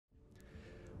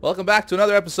Welcome back to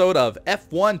another episode of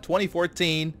F1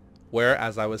 2014, where,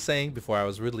 as I was saying before I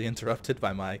was rudely interrupted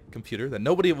by my computer, that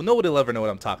nobody will ever know what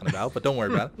I'm talking about, but don't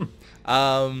worry about it.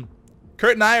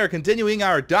 Kurt and I are continuing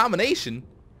our domination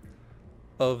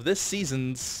of this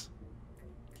season's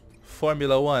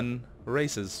Formula One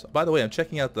races. By the way, I'm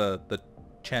checking out the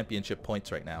championship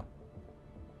points right now.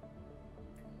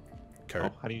 Kurt.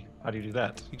 Oh, how do you do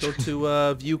that? You go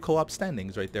to view co-op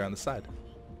standings right there on the side.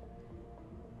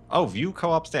 Oh, view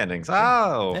co-op standings.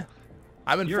 Oh. Yeah.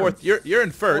 I'm in fourth. You're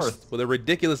in first with a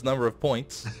ridiculous number of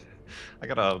points. I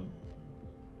got a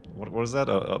what is that?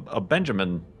 A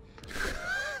Benjamin.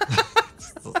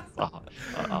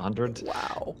 100.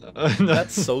 Wow.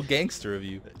 That's so gangster of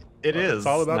you. It is. It's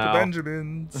all about now. the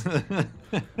Benjamins.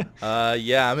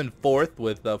 Yeah, I'm in fourth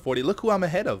with 40. Look who I'm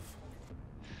ahead of.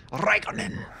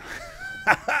 Raikkonen.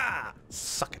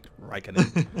 Suck it,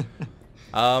 Raikkonen.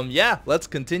 Yeah, let's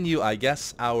continue, I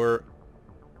guess, our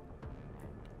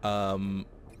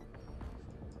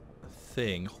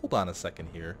thing. Hold on a second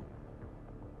here.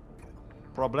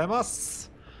 Problemas.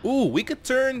 Ooh, we could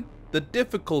turn the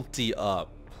difficulty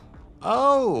up.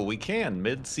 Oh, we can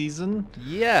mid-season.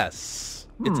 Yes.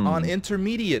 It's on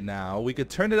intermediate now. We could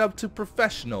turn it up to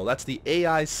professional. That's the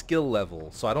AI skill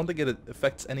level. So I don't think it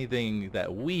affects anything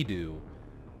that we do.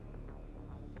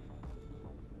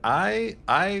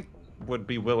 I would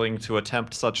be willing to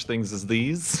attempt such things as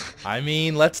these. I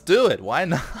mean, let's do it. Why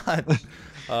not?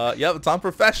 Yep, it's on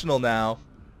professional now.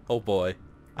 Oh boy.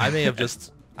 I may have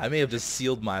just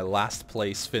sealed my last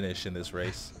place finish in this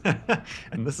race.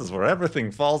 And this is where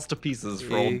everything falls to pieces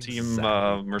for old team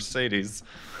Mercedes.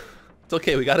 It's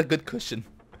okay, we got a good cushion.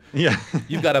 Yeah.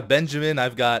 You've got a Benjamin,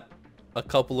 I've got a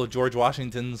couple of George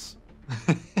Washingtons.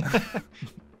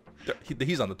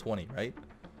 He's on the 20, right?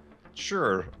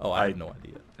 Sure. Oh, I have no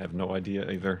idea. I have no idea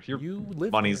either. Your You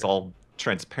live money's there. all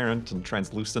transparent and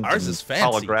translucent. Ours and is fancy.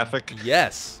 holographic.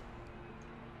 Yes.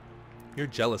 You're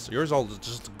jealous. Yours all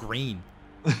just green.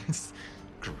 It's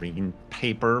green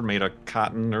paper made of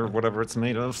cotton or whatever it's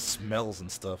made of. Smells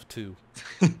and stuff too.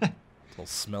 It's all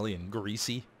smelly and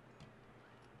greasy.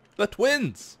 The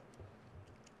twins.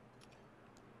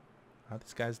 How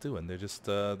these guys doing? They're just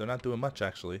they're not doing much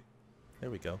actually. There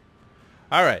we go.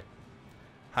 All right.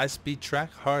 High-speed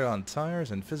track, hard on tires,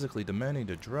 and physically demanding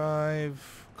to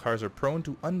drive. Cars are prone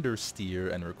to understeer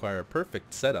and require a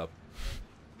perfect setup.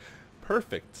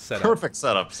 Perfect setup. Perfect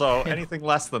setup. So anything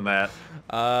less than that.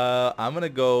 I'm gonna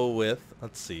go with,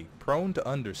 let's see, prone to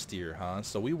understeer, huh?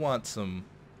 So we want some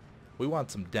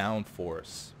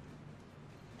downforce.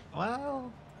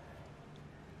 Well,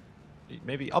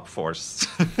 maybe upforce.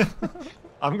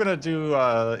 I'm gonna do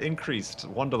increased,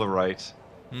 one to the right.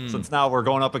 Since now we're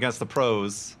going up against the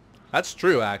pros. That's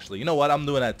true, actually. You know what? I'm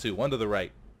doing that too. One to the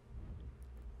right.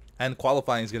 And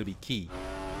qualifying is going to be key.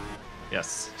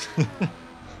 Yes.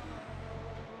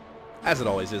 As it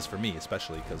always is for me,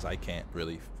 especially because I can't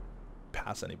really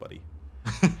pass anybody.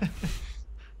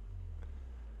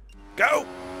 Go!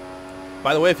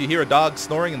 By the way, if you hear a dog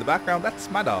snoring in the background, that's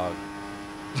my dog.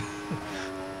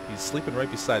 He's sleeping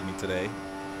right beside me today.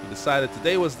 He decided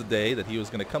today was the day that he was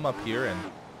going to come up here and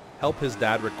help his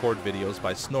dad record videos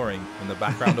by snoring in the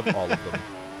background of all of them.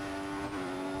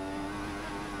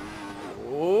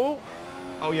 Oh.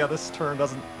 Oh yeah, this turn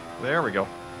doesn't... There we go.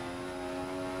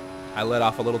 I let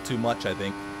off a little too much, I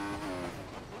think.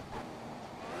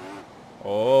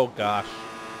 Oh, gosh.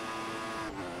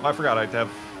 Oh, I forgot I'd have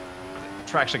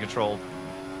traction control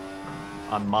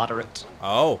on moderate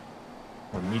Oh.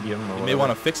 or medium or You may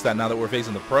want to fix that now that we're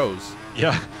facing the pros.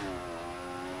 Yeah.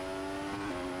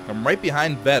 I'm right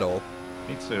behind Vettel.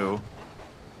 Me too.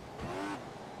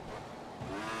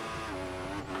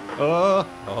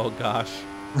 Oh, gosh.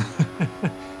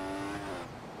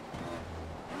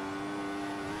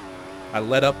 I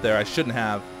let up there. I shouldn't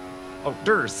have. Oh,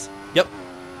 Durs. Yep.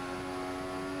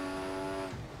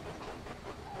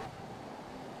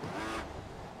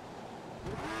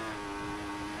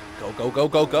 Go, go, go,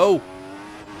 go, go.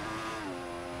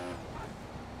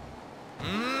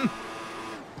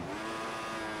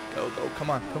 Go, go. Come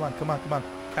on, come on, come on, come on.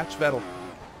 Catch Vettel.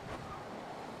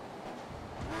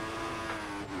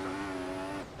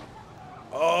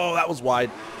 Oh, that was wide.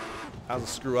 That was a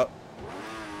screw up.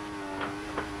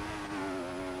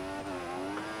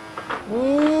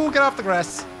 Ooh, get off the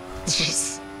grass.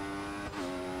 Jeez.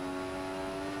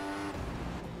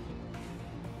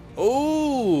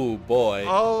 Oh, boy.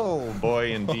 Oh,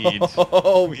 boy, indeed.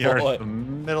 Oh, We are boy. in the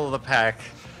middle of the pack.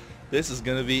 This is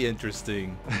going to be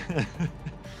interesting.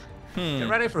 Get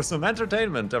ready for some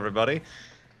entertainment, everybody.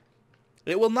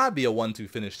 It will not be a 1-2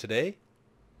 finish today.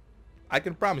 I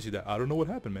can promise you that. I don't know what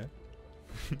happened, man.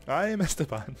 I am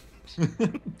Esteban.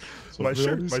 So My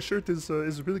shirt is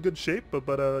really good shape,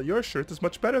 but your shirt is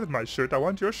much better than my shirt. I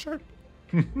want your shirt.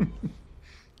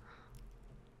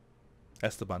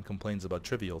 Esteban complains about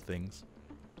trivial things.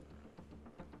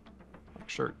 Like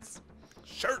shirts.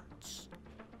 Shirts.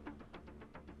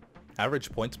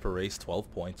 Average points per race,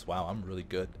 12 points. Wow, I'm really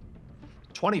good.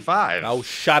 25. Oh,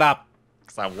 shut up.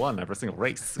 Because I won every single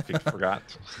race, if you forgot.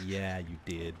 Yeah, you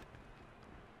did.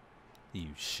 You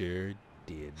sure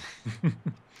did.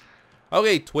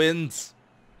 Okay, twins.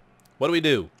 What do we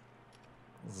do?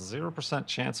 0%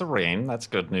 chance of rain. That's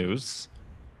good news.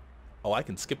 Oh, I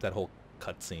can skip that whole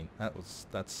cutscene.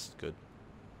 That's good.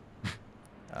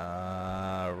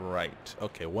 Right.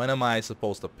 Okay, when am I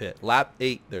supposed to pit? Lap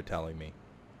 8, they're telling me.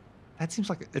 That seems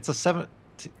like it's a 7...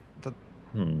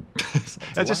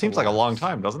 That just seems like a long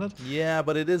time, doesn't it? Yeah,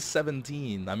 but it is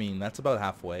 17. I mean, that's about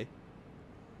halfway.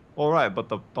 All right, but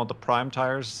don't the prime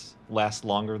tires last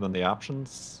longer than the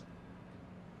options?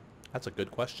 That's a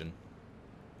good question.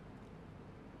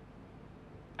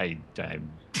 I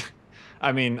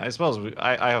mean, I suppose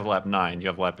I have lap 9. You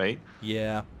have lap 8.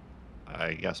 Yeah.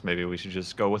 I guess maybe we should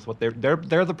just go with what they're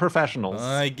the professionals.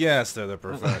 I guess they're the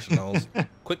professionals.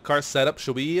 Quick car setup.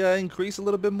 Should we increase a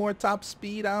little bit more top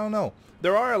speed? I don't know.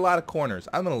 There are a lot of corners.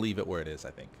 I'm gonna leave it where it is,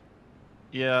 I think.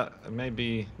 Yeah,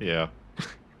 maybe. Yeah.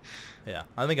 Yeah,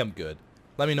 I think I'm good.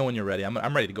 Let me know when you're ready.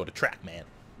 I'm ready to go to track, man.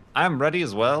 I'm ready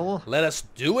as well. Let us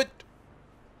do it.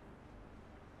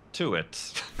 To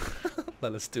it.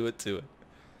 Let us do it to it.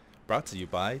 Brought to you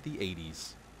by the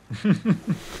 80s.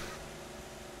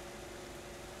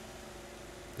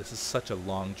 This is such a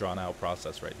long, drawn-out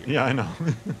process right here. Yeah, I know.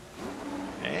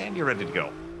 And you're ready to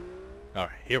go. All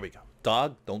right, here we go.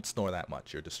 Dog, don't snore that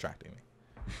much. You're distracting me.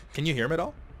 Can you hear him at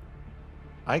all?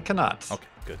 I cannot. Okay,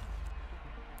 good.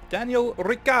 Daniel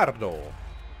Ricciardo.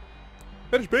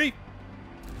 VintageBeef.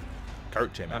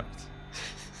 Kurt J. Matt.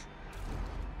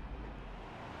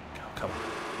 Come on.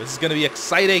 This is going to be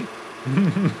exciting.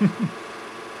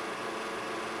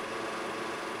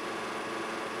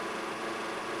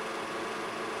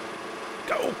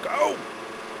 Go, go.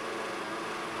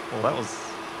 Well, that was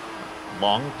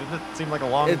long. Didn't it seem like a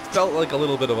long... It felt like a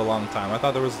little bit of a long time. I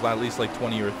thought there was at least like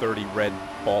 20 or 30 red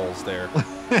balls there.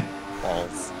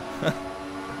 Balls.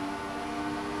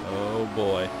 Oh,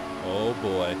 boy. Oh,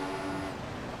 boy.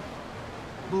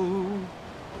 Boo.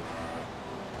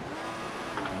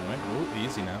 All right. Ooh,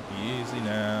 easy now. Easy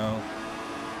now.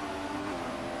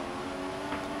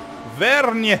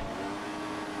 Vergne.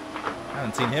 I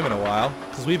haven't seen him in a while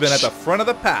because we've been at the front of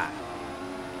the pack.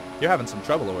 You're having some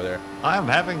trouble over there. I'm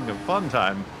having a fun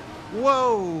time.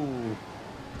 Whoa!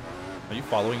 Are you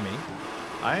following me?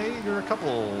 You're a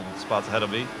couple spots ahead of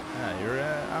me.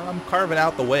 Yeah, I'm carving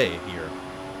out the way here.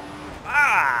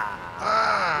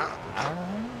 Ah!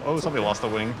 Oh, somebody lost a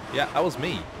wing. Yeah, that was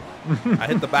me. I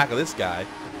hit the back of this guy.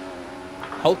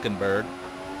 Hulkenberg.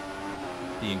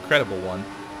 The incredible one.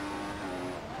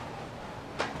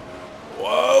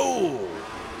 Whoa!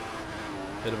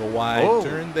 Bit of a wide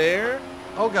turn there.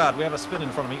 Oh god, we have a spin in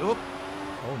front of me. Oop.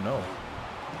 Oh no.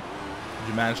 Did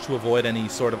you manage to avoid any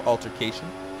sort of altercation?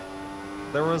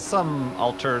 There was some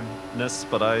alteredness,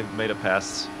 but I made a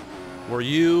pass. Were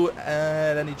you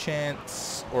at any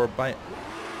chance, or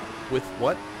with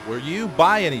what? Were you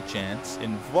by any chance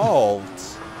involved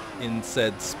in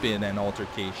said spin and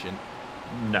altercation?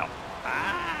 No.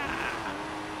 Ah!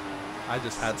 I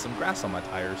just had some grass on my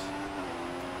tires.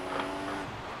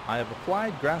 I have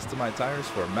applied grass to my tires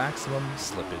for maximum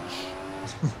slippage.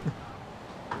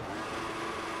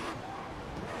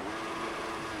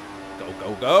 Go,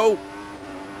 go, go!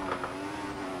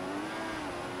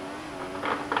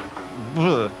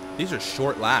 Ugh. These are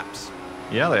short laps.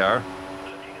 Yeah, they are.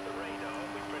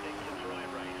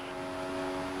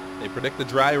 They predict the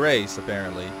dry race,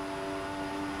 apparently.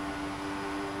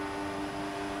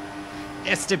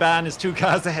 Esteban is 2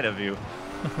 cars ahead of you.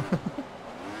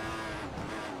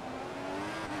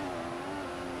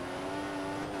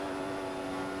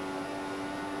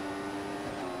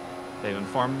 They've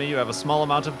informed me you have a small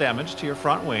amount of damage to your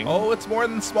front wing. Oh, it's more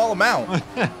than a small amount.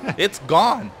 It's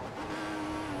gone.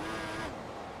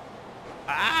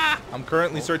 Ah! I'm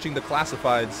currently searching the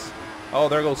classifieds. Oh,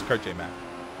 there goes Kurt J. Matt.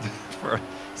 For a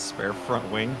spare front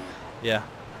wing. Yeah.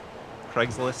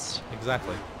 Craigslist.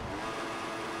 Exactly.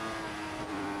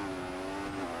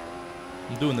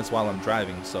 I'm doing this while I'm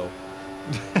driving, so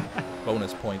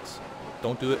bonus points.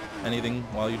 Don't do anything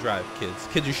while you drive, kids.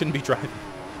 Kids, you shouldn't be driving.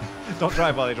 Don't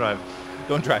drive while you drive.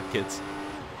 Don't drive, kids.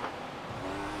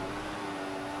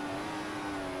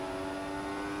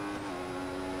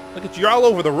 Look at you, you're all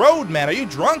over the road, man. Are you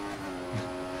drunk?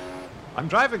 I'm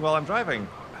driving while I'm driving.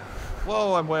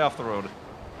 Whoa, I'm way off the road.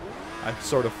 I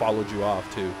sort of followed you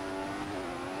off, too.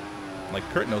 Like,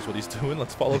 Kurt knows what he's doing.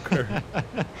 Let's follow Kurt.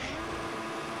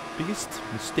 Biggest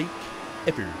mistake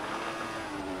ever.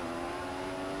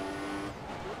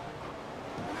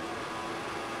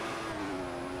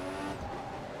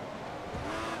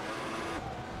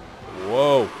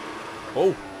 Whoa.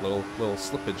 Oh, little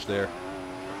slippage there.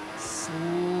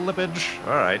 Slippage.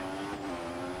 All right.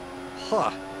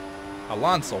 Huh.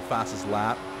 Alonso fastest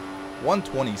lap.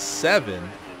 127.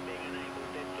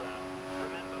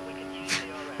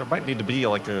 There might need to be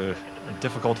like a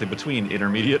difficulty between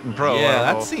intermediate and pro.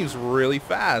 Yeah, that seems really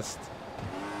fast.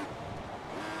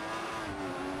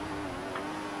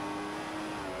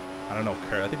 I don't know,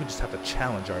 Kurt. I think we just have to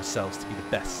challenge ourselves to be the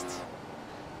best.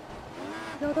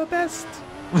 You're the best.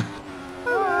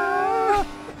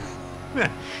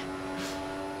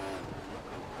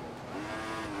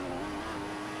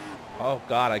 Oh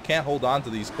God, I can't hold on to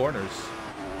these corners.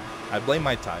 I blame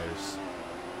my tires.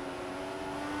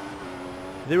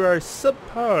 There are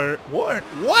subpar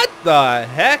What the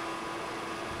heck?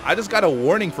 I just got a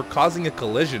warning for causing a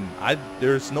collision.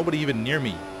 There's nobody even near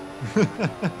me.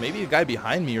 Maybe a guy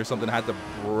behind me or something had to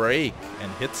brake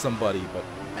and hit somebody, but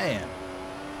man.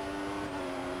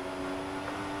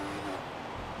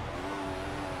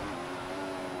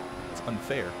 It's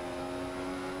unfair.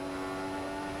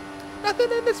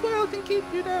 Nothing in this world can keep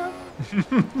you down.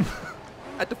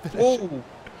 At the finish. Whoa!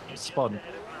 Spun.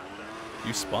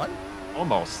 You spun?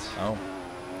 Almost. Oh.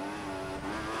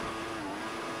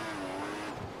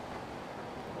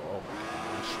 Oh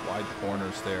gosh, wide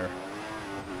corners there.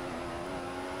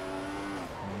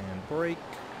 And brake,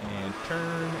 and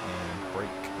turn, and brake,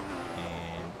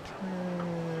 and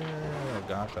turn. Oh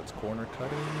gosh, that's corner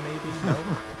cutting maybe? No?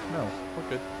 No, we're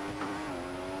good.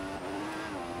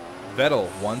 Vettel,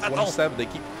 127. They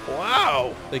keep,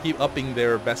 wow! They keep upping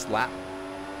their best lap.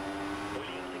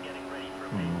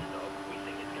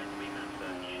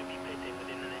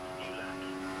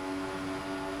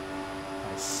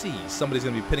 I see. Somebody's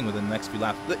going to be pitting within the next few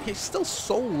laps. He's still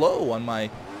so low on my...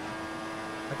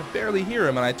 I could barely hear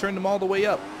him, and I turned him all the way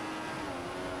up.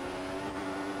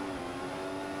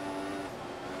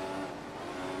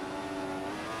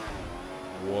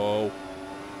 Whoa.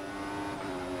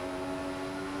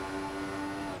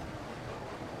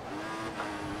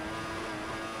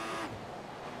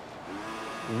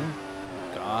 Ooh.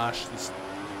 Gosh,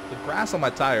 the grass on my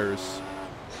tires.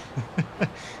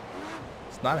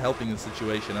 It's not helping the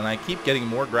situation, and I keep getting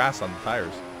more grass on the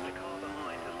tires.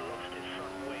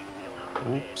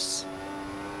 Oops.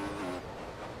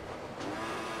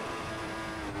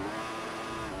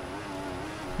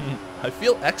 I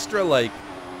feel extra like...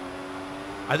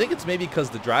 I think it's maybe because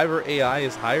the driver AI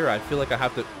is higher. I feel like I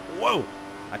have to... Whoa!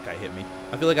 That guy hit me.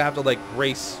 I feel like I have to, like,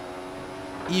 race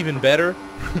even better.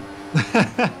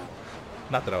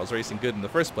 Not that I was racing good in the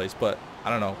first place, but I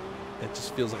don't know. It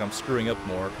just feels like I'm screwing up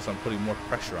more because I'm putting more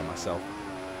pressure on myself.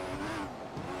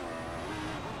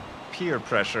 Peer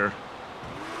pressure.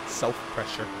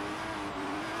 Self-pressure.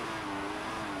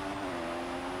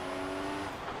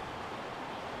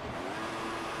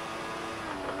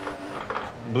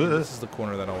 This is the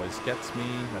corner that always gets me.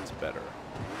 That's better.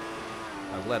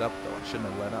 I let up, though. I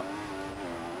shouldn't have let up.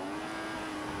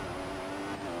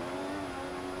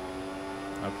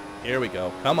 Okay, here we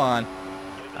go. Come on.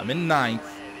 I'm in 9th.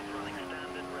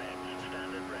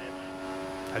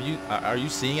 Are you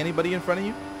seeing anybody in front of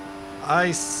you?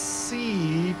 I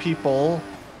see people.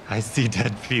 I see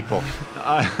dead people.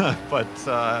 But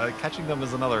catching them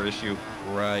is another issue.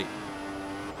 Right.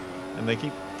 And they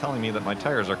keep telling me that my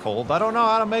tires are cold. I don't know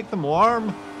how to make them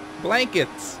warm.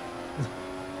 Blankets.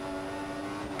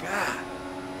 God.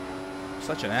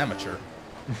 Such an amateur.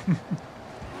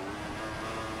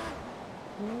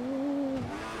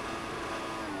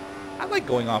 I like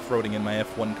going off-roading in my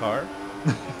F1 car.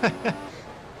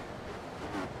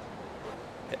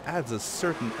 It adds a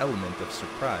certain element of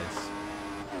surprise.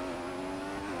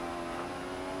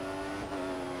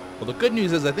 Well, the good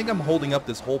news is I think I'm holding up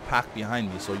this whole pack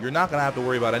behind me, so you're not going to have to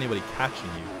worry about anybody catching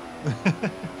you. You're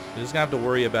just going to have to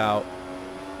worry about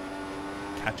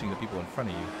catching the people in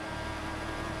front of you.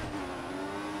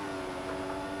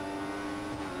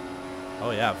 Oh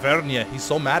yeah, Vernier, he's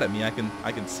so mad at me. I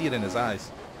can see it in his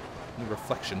eyes. In the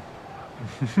reflection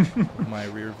of my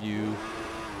rear view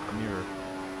mirror.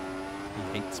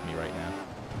 He hates me right now.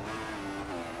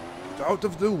 Get out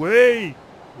of the way!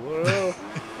 Whoa.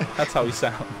 That's how he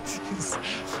sounds.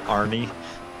 Arnie.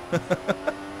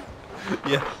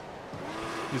 Yeah.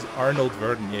 He's Arnold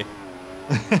Vernier.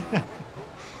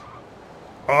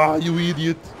 Ah, you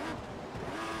idiot.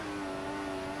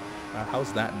 Ah.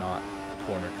 How's that not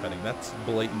corner cutting? That's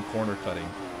blatant corner cutting.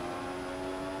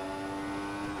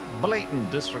 Blatant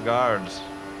disregard.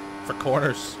 For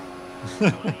corners.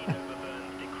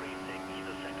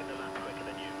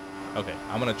 Okay,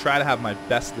 I'm going to try to have my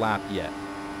best lap yet.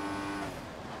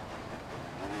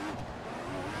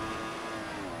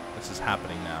 This is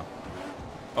happening now.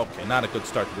 Okay, not a good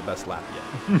start to the best lap yet.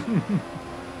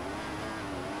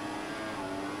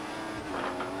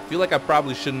 I feel like I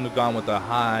probably shouldn't have gone with the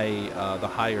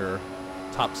higher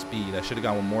top speed. I should have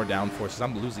gone with more downforce.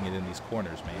 I'm losing it in these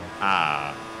corners, man.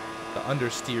 Ah. The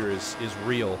understeer is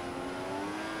real.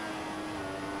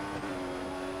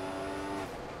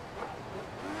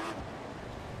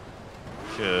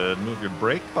 Should move your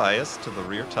brake bias to the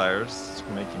rear tires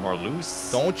to make you more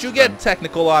loose. Don't you get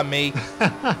technical on me.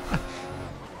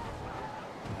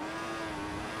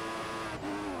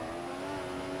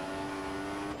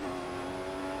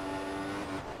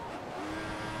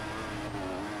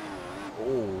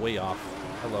 Oh, way off.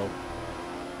 Hello.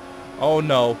 Oh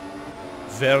no.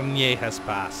 Vernier has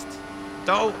passed.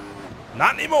 No.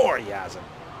 Not anymore, he hasn't.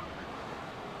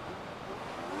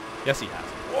 Yes, he has.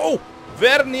 Whoa!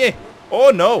 Vernier! Oh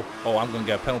no! Oh, I'm gonna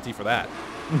get a penalty for that.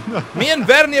 Me and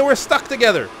Vernier were stuck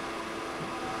together.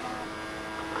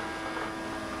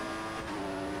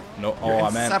 No,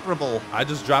 You're man. inseparable. I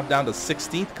just dropped down to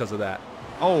 16th because of that.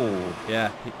 Oh.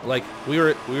 Yeah, like we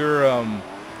were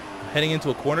heading into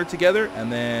a corner together,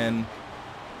 and then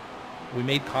we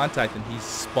made contact, and he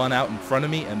spun out in front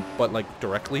of me, but like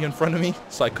directly in front of me,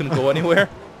 so I couldn't go anywhere.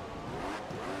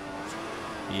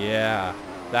 Yeah,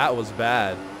 that was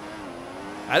bad.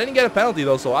 I didn't get a penalty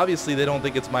though, so obviously they don't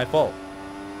think it's my fault.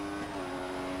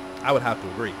 I would have to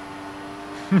agree.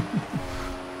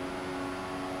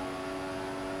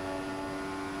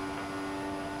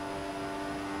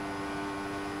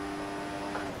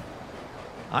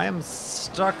 I am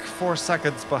stuck 4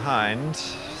 seconds behind,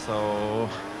 so...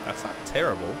 That's not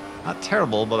terrible. Not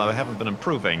terrible, but I haven't been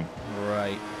improving.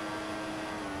 Right.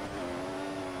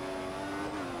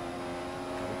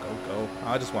 Go, go, go.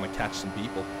 I just want to catch some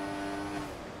people.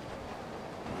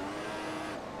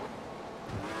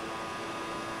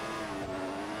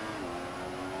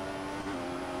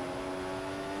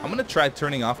 I'm going to try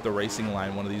turning off the racing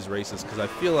line one of these races because I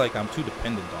feel like I'm too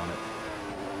dependent on it.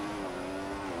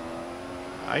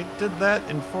 I did that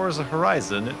in Forza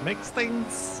Horizon. It makes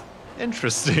things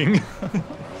interesting.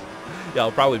 Yeah,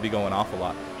 I'll probably be going off a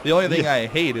lot. The only thing I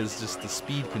hate is just the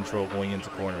speed control going into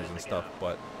corners and stuff,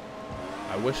 but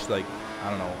I wish, like, I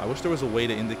don't know, I wish there was a way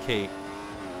to indicate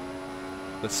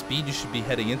the speed you should be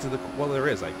heading into the... Well, there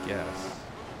is, I guess.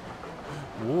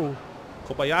 Ooh,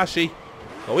 Kobayashi.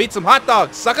 Go eat some hot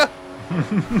dogs, sucker!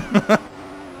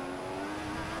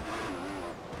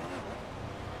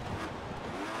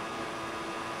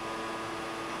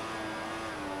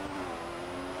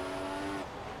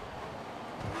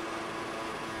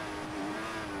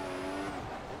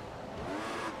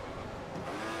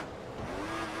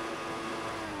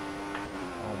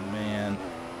 Oh, man.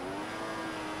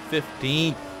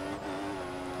 15th.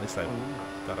 At least I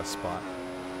got a spot.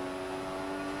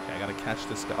 Okay, I gotta catch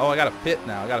this guy. Oh, I gotta pit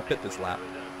now. I gotta pit this lap.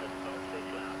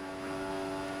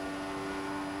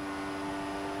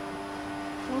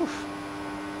 Oof.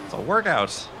 It's a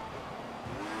workout.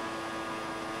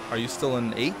 Are you still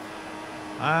in 8th?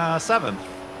 7th.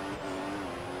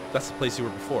 That's the place you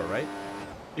were before, right?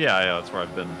 Yeah, that's where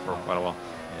I've been for quite a while.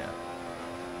 Yeah.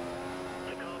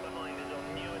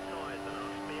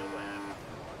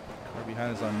 Car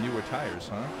behind is on newer tires,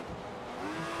 huh?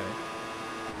 Okay.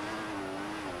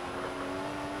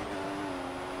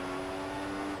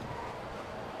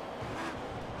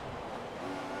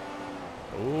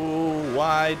 Oh,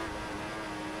 wide.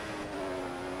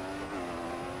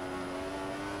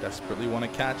 Desperately want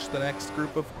to catch the next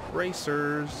group of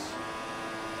racers.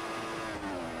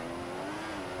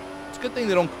 It's a good thing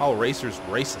they don't call racers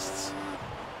racists.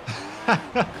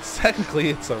 Technically,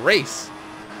 it's a race.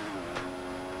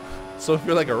 So if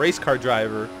you're like a race car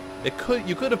driver,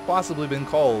 you could have possibly been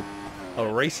called a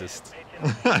racist.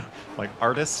 Like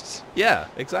artists? Yeah,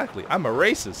 exactly. I'm a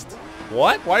racist.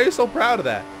 What? Why are you so proud of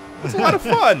that? It's a lot of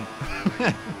fun.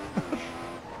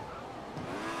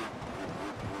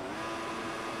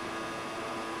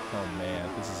 Oh man,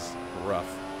 this is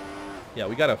rough. Yeah,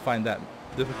 we gotta find that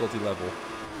difficulty level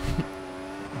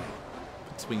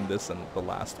between this and the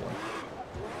last one.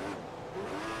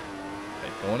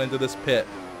 Okay, going into this pit.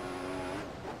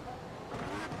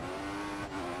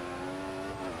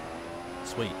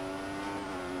 Sweet.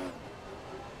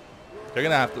 They're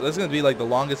gonna have to. This is gonna be like the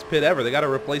longest pit ever. They gotta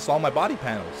replace all my body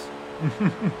panels.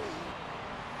 And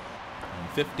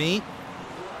 15th,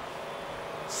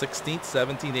 16th,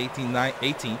 17th, 18th,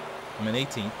 18th. I'm in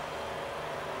 18th.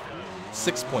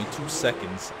 6.2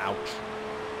 seconds. Ouch.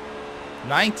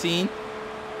 19.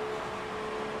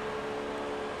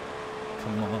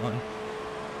 Come on.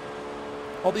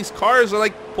 All these cars are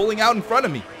like pulling out in front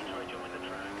of me.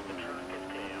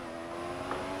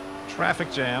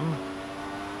 Traffic jam.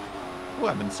 Oh,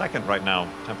 I'm in second right now,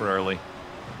 temporarily.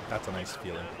 That's a nice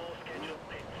feeling.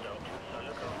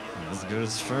 As good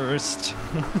as first.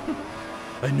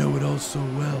 I know it all so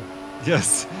well.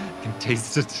 Yes, I can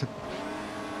taste it.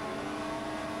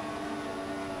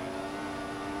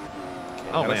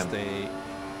 Okay, Oh, I gotta man. stay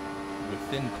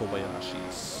within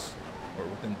Kobayashi's, or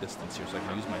within distance here, so I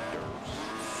can use my DRS.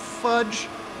 Fudge.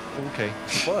 Okay.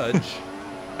 Fudge.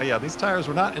 Oh, yeah, these tires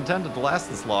were not intended to last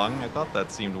this long. I thought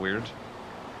that seemed weird.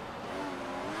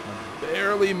 I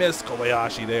barely missed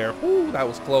Kobayashi there. Whew, that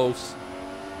was close.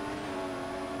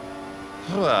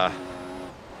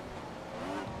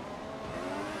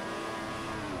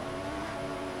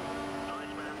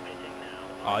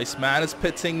 Iceman is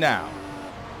pitting now.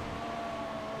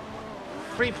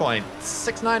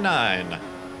 3.699.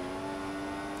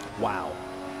 Wow.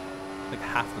 Like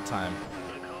half the time.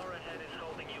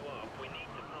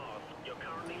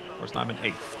 Of course, I'm in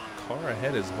 8th. Car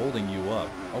ahead is holding you up.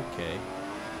 Okay.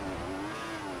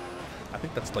 I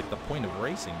think that's like the point of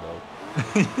racing, though.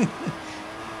 Maybe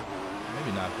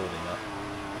not holding up.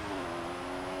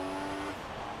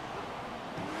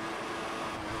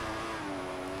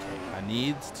 Okay, I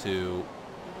need to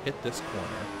hit this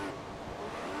corner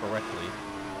correctly.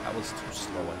 That was too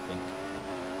slow, I think.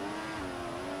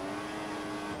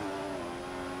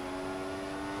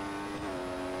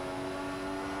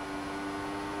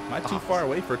 Am I too far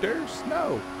away for Durst?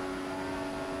 No.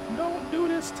 Don't do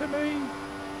this to me.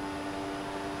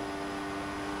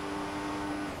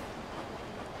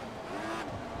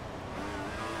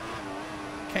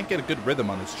 Can't get a good rhythm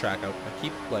on this track. I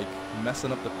keep like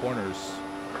messing up the corners.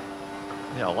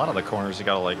 Yeah, a lot of the corners you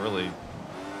gotta like really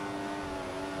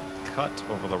cut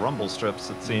over the rumble strips,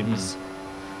 it seems.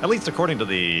 At least according to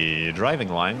the driving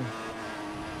line.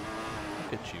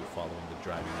 Look at you following the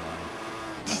driving line.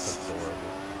 That's adorable.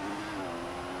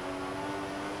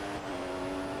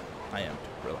 I am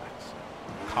too. Relax.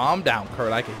 Calm down,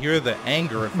 Kurt. I can hear the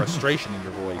anger and frustration in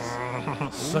your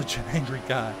voice. Such an angry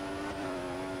guy.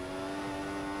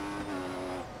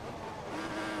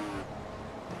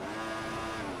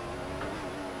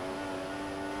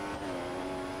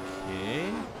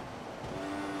 Okay.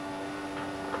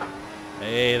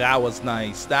 Hey, that was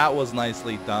nice. That was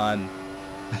nicely done.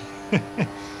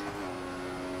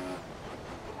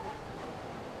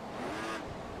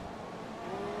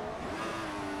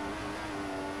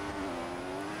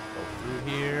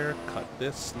 Here, cut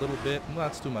this little bit. No,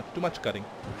 that's too much cutting.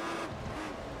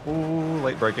 Ooh,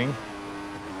 late braking.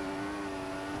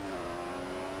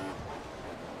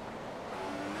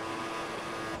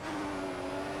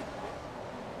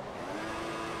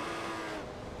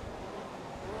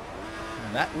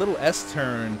 And that little S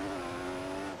turn,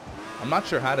 I'm not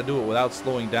sure how to do it without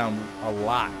slowing down a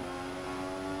lot.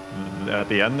 At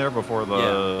the end there before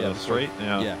the straight?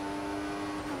 Yeah.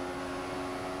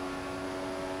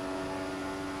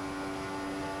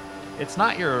 It's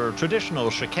not your traditional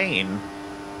chicane.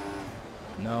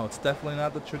 No, it's definitely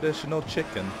not the traditional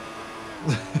chicken.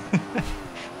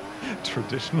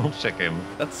 Traditional chicken.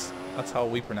 That's how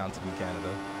we pronounce it in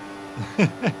Canada.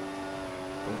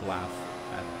 Don't laugh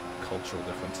at cultural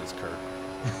differences, Kurt.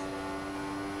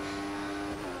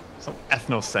 So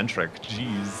ethnocentric.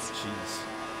 Jeez. Jeez.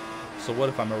 So what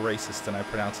if I'm a racist and I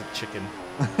pronounce it chicken?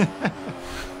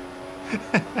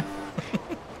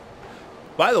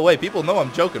 By the way, people know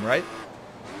I'm joking, right?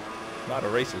 Not a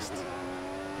racist.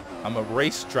 I'm a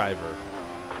race driver.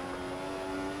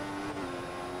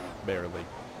 Barely.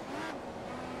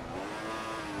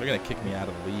 They're gonna kick me out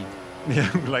of the league. Yeah,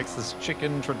 who likes this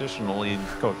chicken traditionally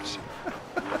cooked?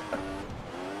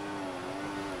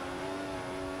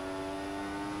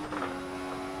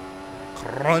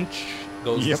 Crunch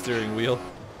goes the steering wheel.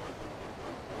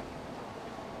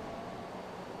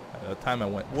 At the time I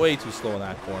went way too slow in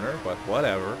that corner, but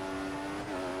whatever.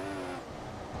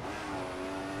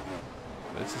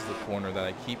 This is the corner that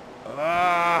I keep...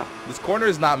 This corner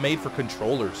is not made for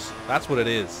controllers. That's what it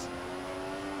is.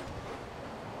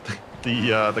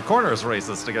 The corner is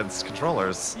racist against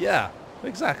controllers. Yeah,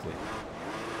 exactly.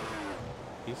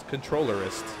 He's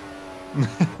controllerist.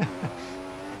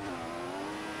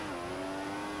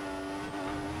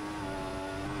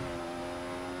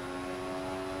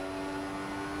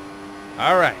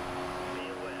 All right.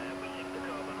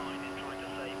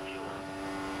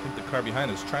 I think the car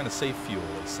behind is trying to save fuel,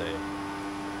 they say.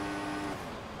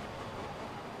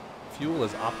 Fuel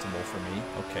is optimal for me.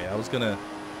 Okay, I was gonna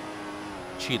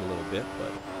cheat a little bit,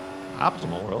 but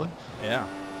Optimal, really? yeah.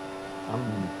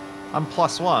 I'm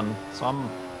 +1, so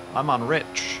I'm on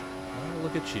rich. Oh,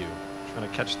 look at you. Trying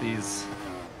to catch these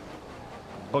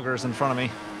boogers in front of me.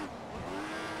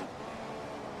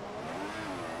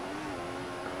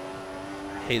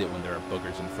 I hate it when there are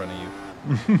boogers in front of you.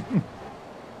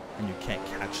 And you can't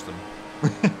catch them.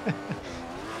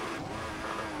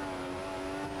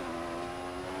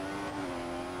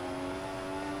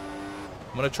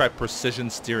 I'm gonna try precision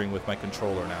steering with my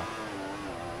controller now.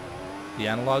 The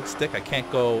analog stick, I can't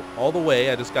go all the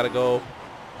way. I just gotta go.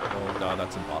 Oh god,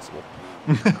 that's impossible.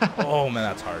 Oh man,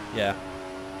 that's hard. Yeah,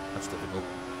 that's difficult.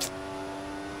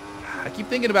 I keep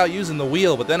thinking about using the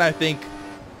wheel, but then I think,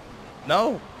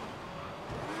 no.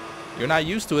 You're not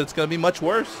used to it. It's gonna be much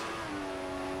worse.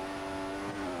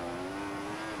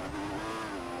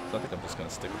 So I think I'm just gonna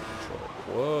stick with the controller.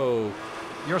 Whoa.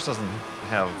 Yours doesn't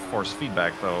have force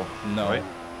feedback, though. No. Right?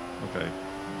 Okay.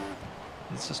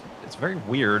 It's very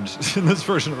weird in this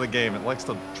version of the game. It likes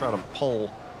to try to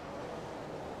pull.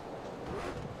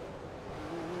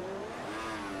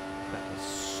 That was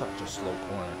such a slow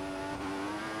corner.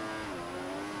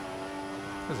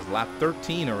 This is lap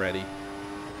 13 already.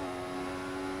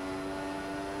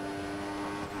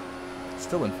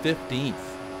 Still in 15th.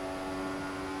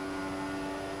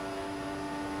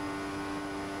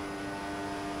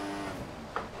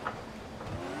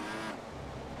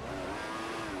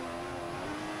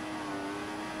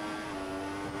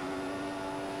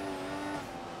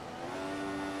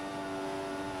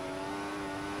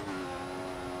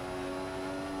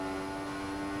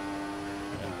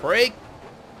 Brake.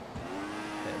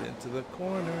 Head into the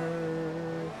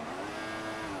corner.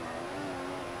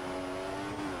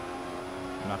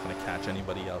 I'm not going to catch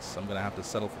anybody else. I'm going to have to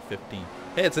settle for 15.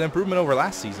 Hey, it's an improvement over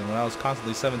last season when I was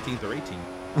constantly 17th or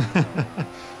 18th.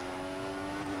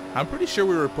 I'm pretty sure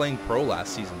we were playing pro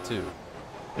last season too.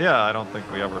 Yeah, I don't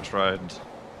think we ever tried.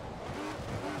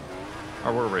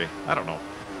 Or were we? I don't know.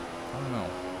 I don't know.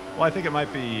 Well, I think it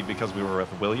might be because we were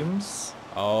with Williams.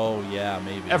 Oh, yeah,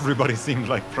 maybe. Everybody seemed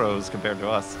like pros compared to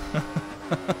us.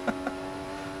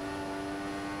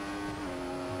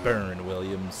 Burn,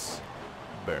 Williams.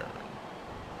 Burn.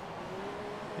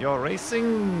 Your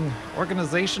racing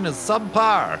organization is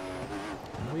subpar.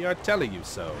 We are telling you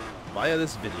so via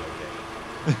this video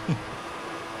game.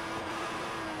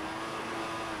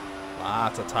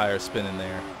 Lots of tire spinning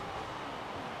there.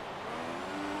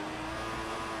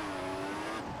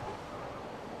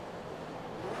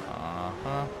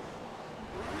 Uh-huh.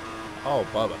 Oh,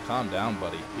 Bubba, calm down,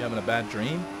 buddy. You having a bad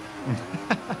dream?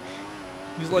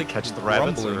 He's like catch the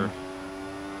rabbits or...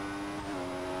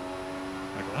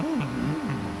 Like,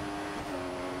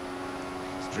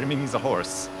 He's dreaming he's a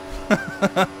horse.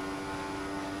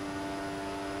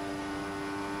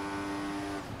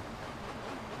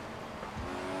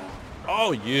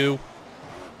 Oh, you.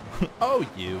 Oh,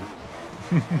 you.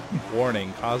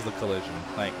 Warning, cause the collision.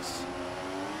 Thanks.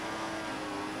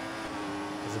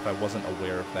 As if I wasn't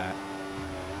aware of that.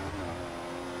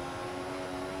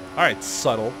 Alright,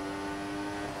 subtle.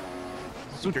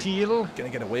 Sutil. Gonna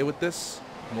get away with this?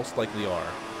 Most likely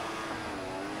are.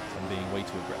 I'm being way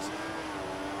too aggressive.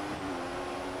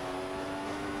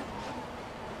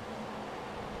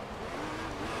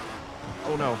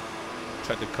 Oh no.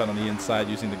 Tried to cut on the inside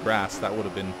using the grass. That would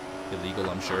have been illegal,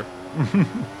 I'm sure.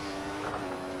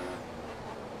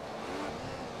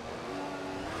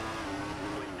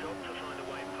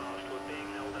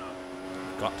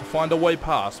 Got to find a way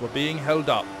past. We're being held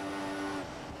up.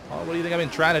 Oh, what do you think I've been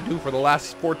trying to do for the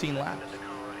last 14 laps?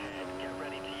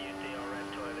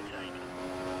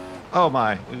 Oh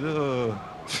my. Ugh.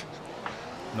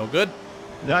 No good?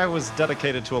 I was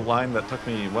dedicated to a line that took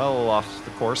me well off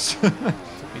the course. Took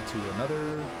me to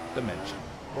another dimension.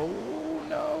 Oh,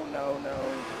 no, no, no.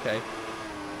 Okay.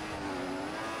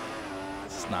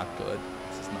 This is not good.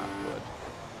 This is not good.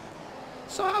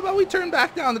 So how about we turn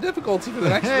back down the difficulty for the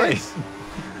next race?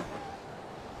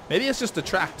 Maybe it's just the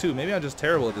track, too. Maybe I'm just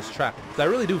terrible at this track. 'Cause I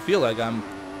really do feel like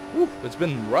it's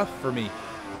been rough for me.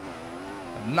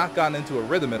 I've not gotten into a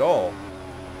rhythm at all.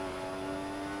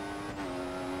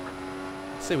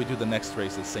 Let's say we do the next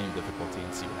race the same difficulty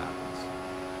and see what happens.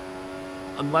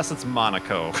 Unless it's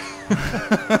Monaco.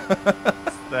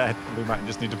 That we might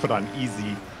just need to put on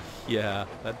easy. Yeah,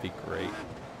 that'd be great.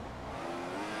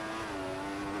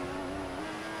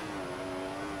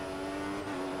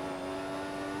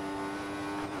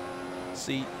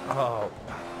 See, oh,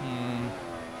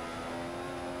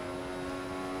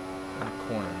 that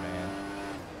corner, man.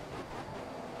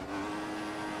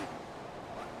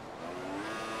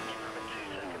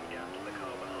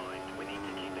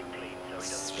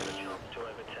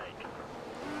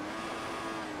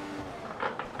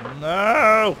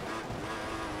 No!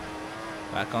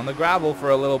 Back on the gravel for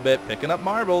a little bit, picking up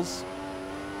marbles.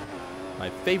 My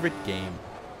favorite game.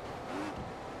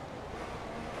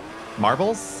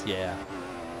 Marbles? Yeah.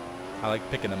 I like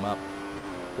picking them up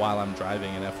while I'm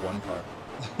driving an F1 car.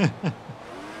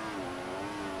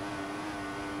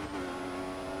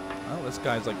 Oh, this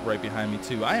guy's like right behind me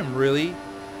too. I am really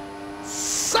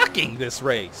sucking this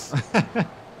race.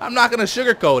 I'm not going to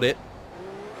sugarcoat it.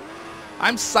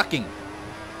 I'm sucking.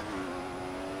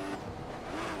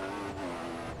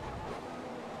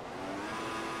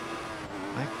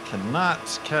 I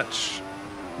cannot catch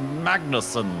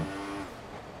Magnussen.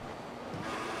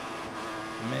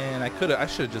 Man, I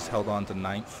should have just held on to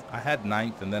 9th. I had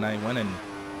 9th and then I went and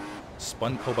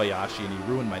spun Kobayashi and he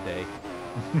ruined my day.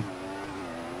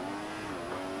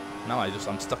 Now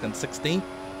I'm stuck in 16th.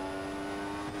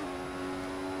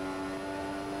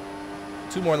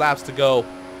 2 more laps to go.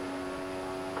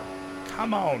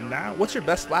 Come on now. What's your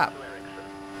best lap?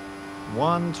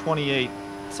 128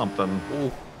 something.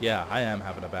 Ooh, yeah, I am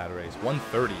having a bad race.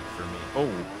 130 for me. Oh.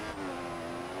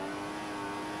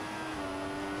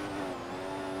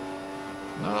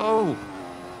 No.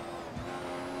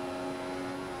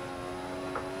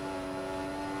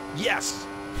 Yes.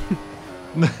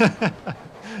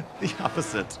 The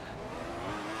opposite.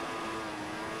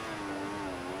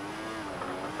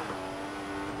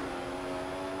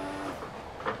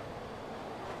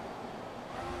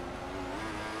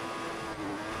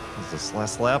 Is this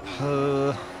last lap?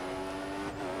 Oh,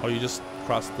 you just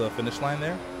crossed the finish line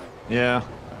there? Yeah.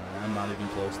 I'm not even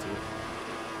close to it.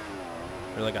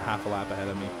 You're like a half a lap ahead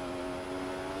of me.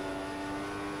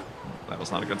 That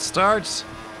was not a good start.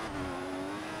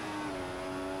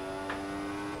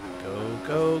 Go,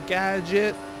 go,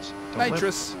 Gadget. Don't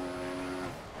Nitrous.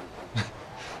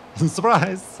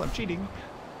 Surprise! I'm cheating.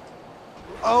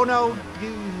 Oh no!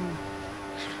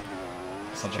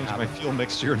 Something Changed my happened. fuel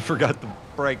mixture and forgot the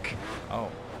brake. Oh,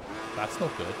 that's no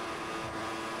good.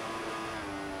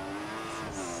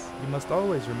 You must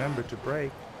always remember to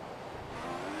brake.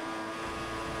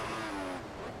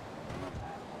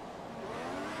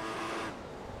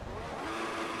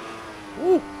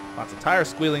 Ooh, lots of tire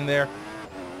squealing there.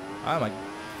 Ah, my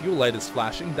fuel light is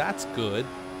flashing. That's good.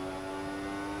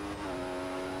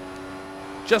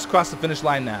 Just crossed the finish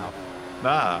line now.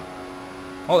 Ah.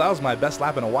 Oh, that was my best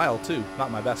lap in a while, too.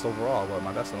 Not my best overall, but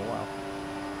my best in a while.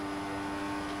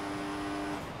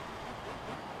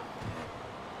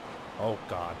 Oh,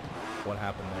 God. What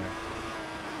happened there?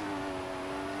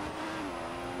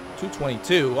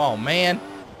 222. Oh, man.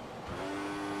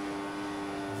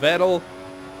 Vettel.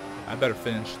 I better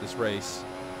finish this race.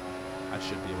 I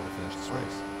should be able to finish this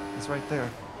race. It's right there.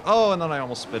 Oh, and then I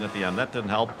almost spin at the end. That didn't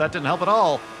help. That didn't help at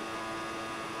all.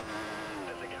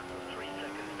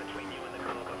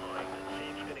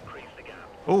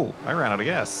 Oh, I ran out of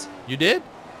gas. You did?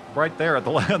 Right there at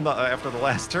the after the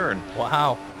last turn.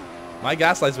 Wow. My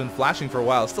gas light's been flashing for a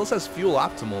while. It still says fuel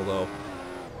optimal, though.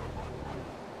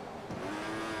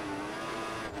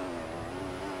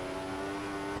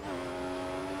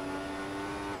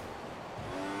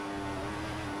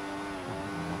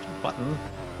 Button.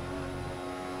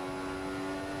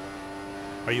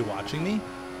 Are you watching me?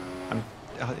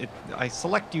 I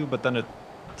select you, but then it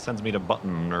sends me to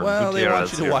button or Well, they want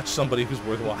Gutierrez you to here. watch somebody who's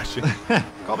worth watching.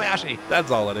 Kobayashi.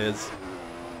 That's all it is.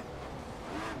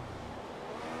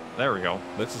 There we go.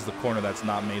 This is the corner that's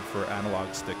not made for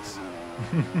analog sticks.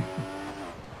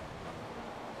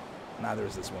 Now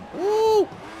there's this one. Ooh!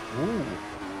 Ooh.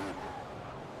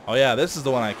 Oh yeah, this is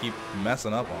the one I keep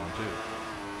messing up on too.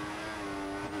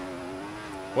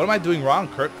 What am I doing wrong,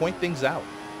 Kurt? Point things out.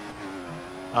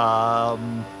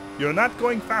 You're not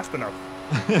going fast enough.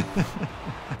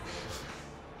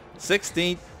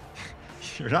 16th.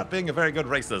 You're not being a very good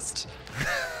racist.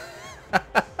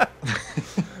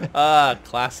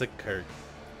 Classic Kurt.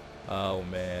 Oh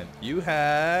man, you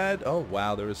had. Oh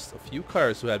wow, there was a few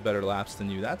cars who had better laps than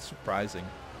you. That's surprising.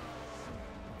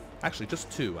 Actually, just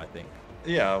 2, I think.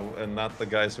 Yeah, and not the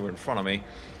guys who were in front of me.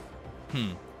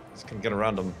 Just can get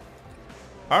around them.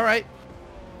 All right.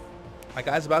 My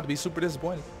guy's about to be super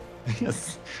disappointed.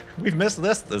 Yes, we've missed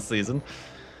this season.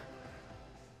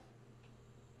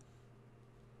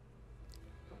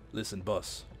 Listen,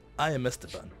 boss. I am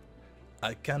Esteban.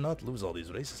 I cannot lose all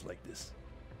these races like this.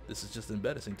 This is just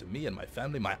embarrassing to me and my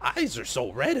family. My eyes are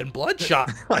so red and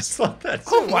bloodshot. I saw that.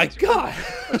 Oh my God.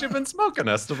 What you been smoking,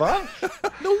 Esteban?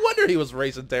 No wonder he was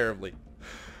racing terribly.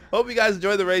 Hope you guys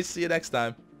enjoy the race. See you next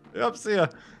time. Yep, see ya.